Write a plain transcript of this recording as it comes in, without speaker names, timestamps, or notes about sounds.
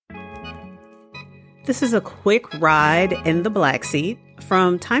This is a quick ride in the Black Seat.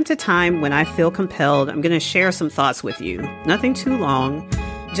 From time to time, when I feel compelled, I'm going to share some thoughts with you. Nothing too long,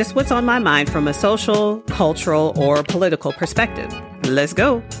 just what's on my mind from a social, cultural, or political perspective. Let's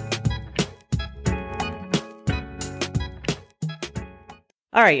go.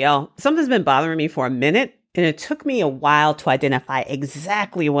 All right, y'all. Something's been bothering me for a minute, and it took me a while to identify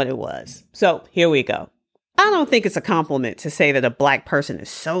exactly what it was. So here we go. I don't think it's a compliment to say that a Black person is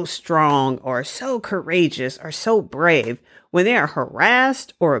so strong or so courageous or so brave when they are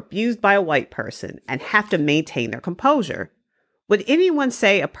harassed or abused by a white person and have to maintain their composure. Would anyone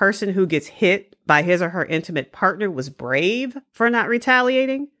say a person who gets hit by his or her intimate partner was brave for not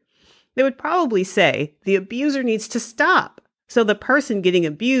retaliating? They would probably say the abuser needs to stop, so the person getting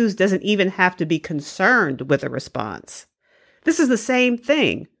abused doesn't even have to be concerned with a response. This is the same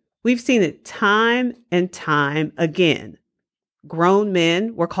thing. We've seen it time and time again. Grown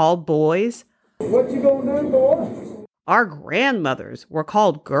men were called boys. What you gonna do, boy? Our grandmothers were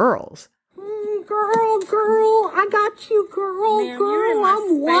called girls. Girl, I got you, girl.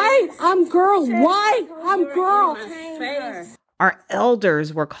 I'm white, I'm girl, white, I'm girl. Our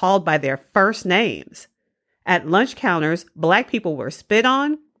elders were called by their first names. At lunch counters, Black people were spit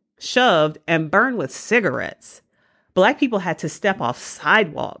on, shoved, and burned with cigarettes. Black people had to step off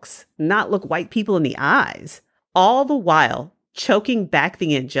sidewalks, not look white people in the eyes, all the while choking back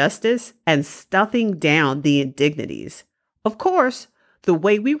the injustice and stuffing down the indignities. Of course, the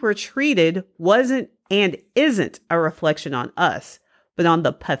way we were treated wasn't and isn't a reflection on us, but on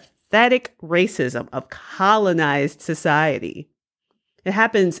the pathetic racism of colonized society. It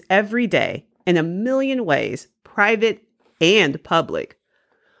happens every day in a million ways, private and public.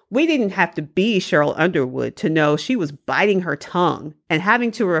 We didn't have to be Cheryl Underwood to know she was biting her tongue and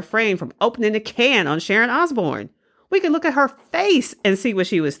having to refrain from opening a can on Sharon Osbourne. We could look at her face and see what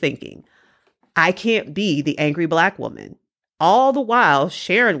she was thinking. I can't be the angry Black woman. All the while,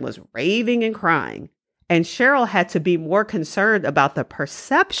 Sharon was raving and crying, and Cheryl had to be more concerned about the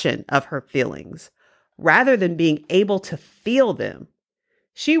perception of her feelings rather than being able to feel them.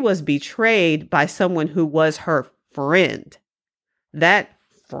 She was betrayed by someone who was her friend. That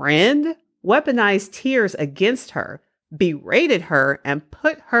friend weaponized tears against her, berated her, and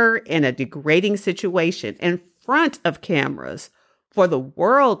put her in a degrading situation in front of cameras for the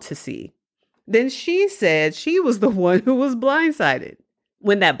world to see. Then she said she was the one who was blindsided.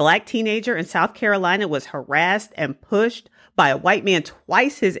 When that Black teenager in South Carolina was harassed and pushed by a white man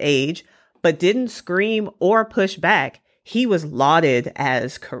twice his age, but didn't scream or push back, he was lauded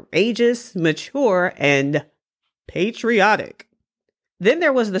as courageous, mature, and patriotic. Then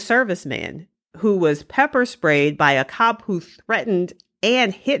there was the serviceman who was pepper sprayed by a cop who threatened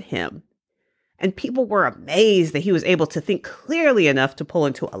and hit him. And people were amazed that he was able to think clearly enough to pull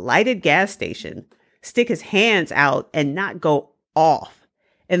into a lighted gas station, stick his hands out, and not go off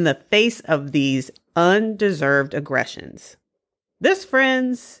in the face of these undeserved aggressions. This,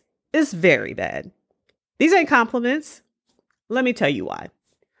 friends, is very bad. These ain't compliments. Let me tell you why.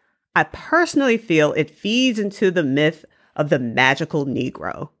 I personally feel it feeds into the myth of the magical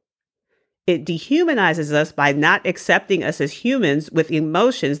Negro. It dehumanizes us by not accepting us as humans with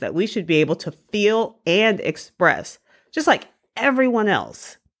emotions that we should be able to feel and express, just like everyone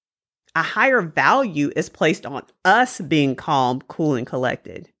else. A higher value is placed on us being calm, cool, and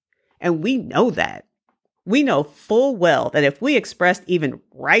collected. And we know that. We know full well that if we expressed even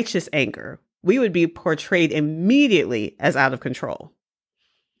righteous anger, we would be portrayed immediately as out of control.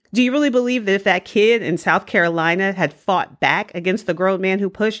 Do you really believe that if that kid in South Carolina had fought back against the grown man who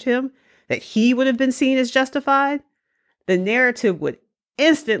pushed him, that he would have been seen as justified? The narrative would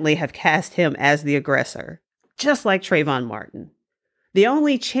instantly have cast him as the aggressor, just like Trayvon Martin. The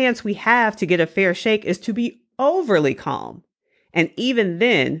only chance we have to get a fair shake is to be overly calm. And even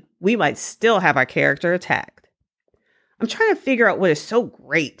then, we might still have our character attacked. I'm trying to figure out what is so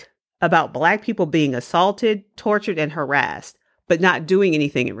great about Black people being assaulted, tortured, and harassed, but not doing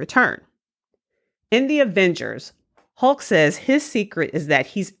anything in return. In The Avengers, Hulk says his secret is that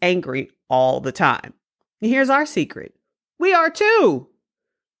he's angry all the time. And here's our secret. We are too.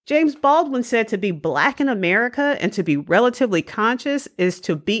 James Baldwin said to be Black in America and to be relatively conscious is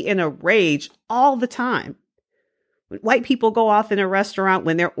to be in a rage all the time. When white people go off in a restaurant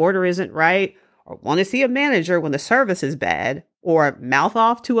when their order isn't right, or want to see a manager when the service is bad, or mouth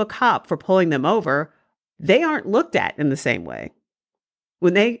off to a cop for pulling them over, they aren't looked at in the same way.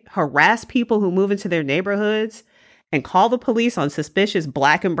 When they harass people who move into their neighborhoods and call the police on suspicious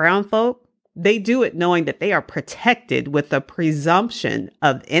Black and brown folk, they do it knowing that they are protected with the presumption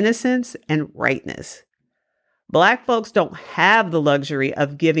of innocence and rightness. Black folks don't have the luxury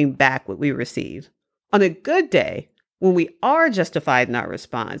of giving back what we receive. On a good day, when we are justified in our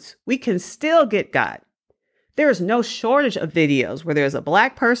response, we can still get got. There is no shortage of videos where there's a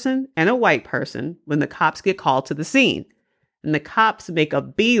black person and a white person when the cops get called to the scene, and the cops make a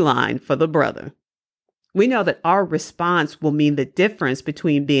beeline for the brother. We know that our response will mean the difference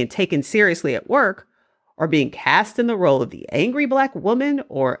between being taken seriously at work or being cast in the role of the angry black woman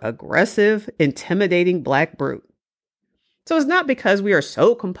or aggressive, intimidating black brute. So it's not because we are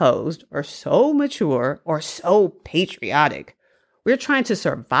so composed or so mature or so patriotic. We're trying to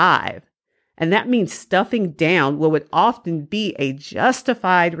survive. And that means stuffing down what would often be a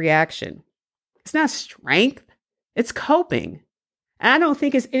justified reaction. It's not strength, it's coping. And I don't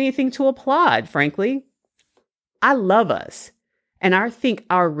think it's anything to applaud, frankly. I love us, and I think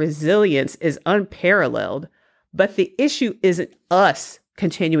our resilience is unparalleled, but the issue isn't us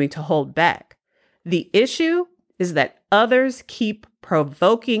continuing to hold back. The issue is that others keep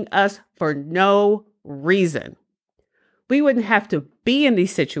provoking us for no reason. We wouldn't have to be in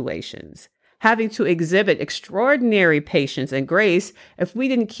these situations, having to exhibit extraordinary patience and grace if we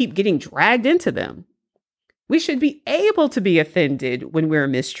didn't keep getting dragged into them. We should be able to be offended when we're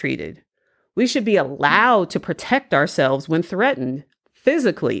mistreated. We should be allowed to protect ourselves when threatened,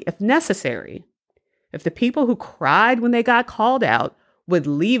 physically, if necessary. If the people who cried when they got called out would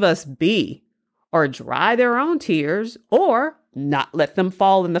leave us be, or dry their own tears, or not let them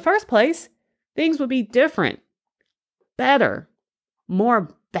fall in the first place, things would be different, better,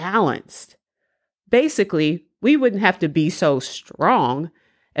 more balanced. Basically, we wouldn't have to be so strong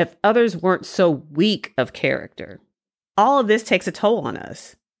if others weren't so weak of character. All of this takes a toll on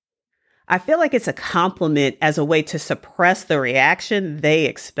us. I feel like it's a compliment as a way to suppress the reaction they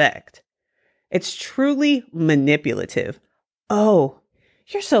expect. It's truly manipulative. Oh,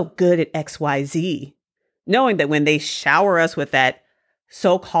 you're so good at XYZ. Knowing that when they shower us with that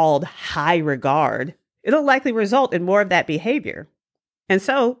so-called high regard, it'll likely result in more of that behavior. And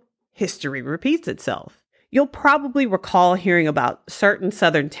so history repeats itself. You'll probably recall hearing about certain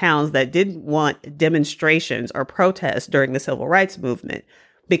Southern towns that didn't want demonstrations or protests during the Civil Rights Movement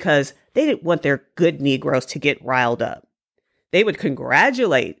because they didn't want their good Negroes to get riled up. They would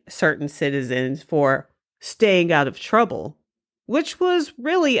congratulate certain citizens for staying out of trouble, which was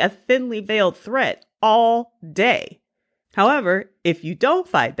really a thinly veiled threat all day. However, if you don't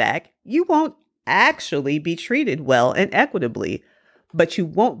fight back, you won't actually be treated well and equitably, but you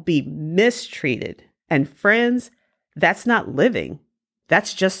won't be mistreated. And friends, that's not living.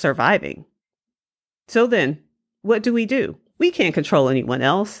 That's just surviving. So then, what do? We can't control anyone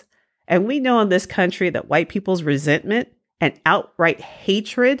else. And we know in this country that white people's resentment and outright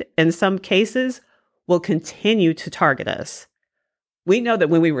hatred in some cases will continue to target us. We know that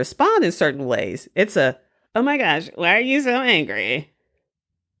when we respond in certain ways, it's oh my gosh, why are you so angry?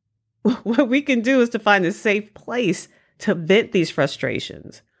 What we can do is to find a safe place to vent these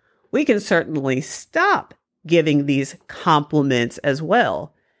frustrations. We can certainly stop giving these compliments as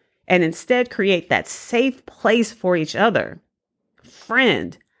well, and instead create that safe place for each other.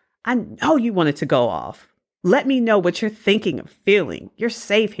 Friend, I know you wanted to go off. Let me know what you're thinking or feeling. You're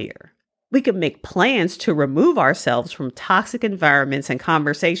safe here. We can make plans to remove ourselves from toxic environments and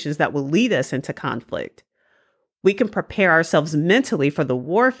conversations that will lead us into conflict. We can prepare ourselves mentally for the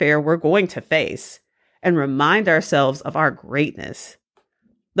warfare we're going to face and remind ourselves of our greatness.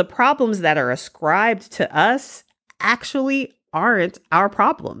 The problems that are ascribed to us actually aren't our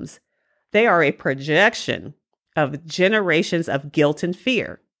problems. They are a projection of generations of guilt and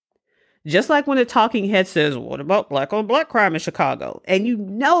fear. Just like when a talking head says, what about black on black crime in Chicago? And you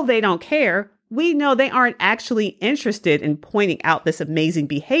know they don't care. We know they aren't actually interested in pointing out this amazing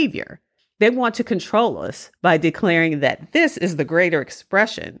behavior. They want to control us by declaring that this is the greater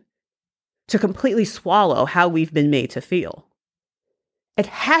expression, to completely swallow how we've been made to feel. It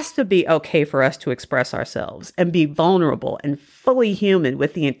has to be okay for us to express ourselves and be vulnerable and fully human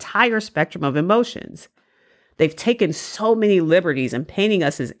with the entire spectrum of emotions. They've taken so many liberties in painting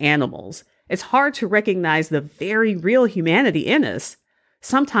us as animals. It's hard to recognize the very real humanity in us,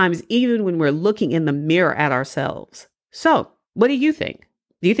 sometimes even when we're looking in the mirror at ourselves. So, what do you think?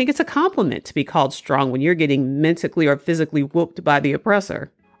 Do you think it's a compliment to be called strong when you're getting mentally or physically whooped by the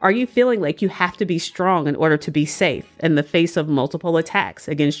oppressor? Are you feeling like you have to be strong in order to be safe in the face of multiple attacks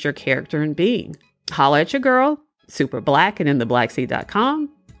against your character and being? Holla at your girl, SuperBlack and InTheBlackSeat.com,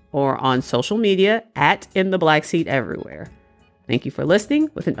 or on social media at InTheBlackSeat everywhere. Thank you for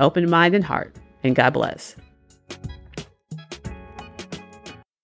listening with an open mind and heart, and God bless.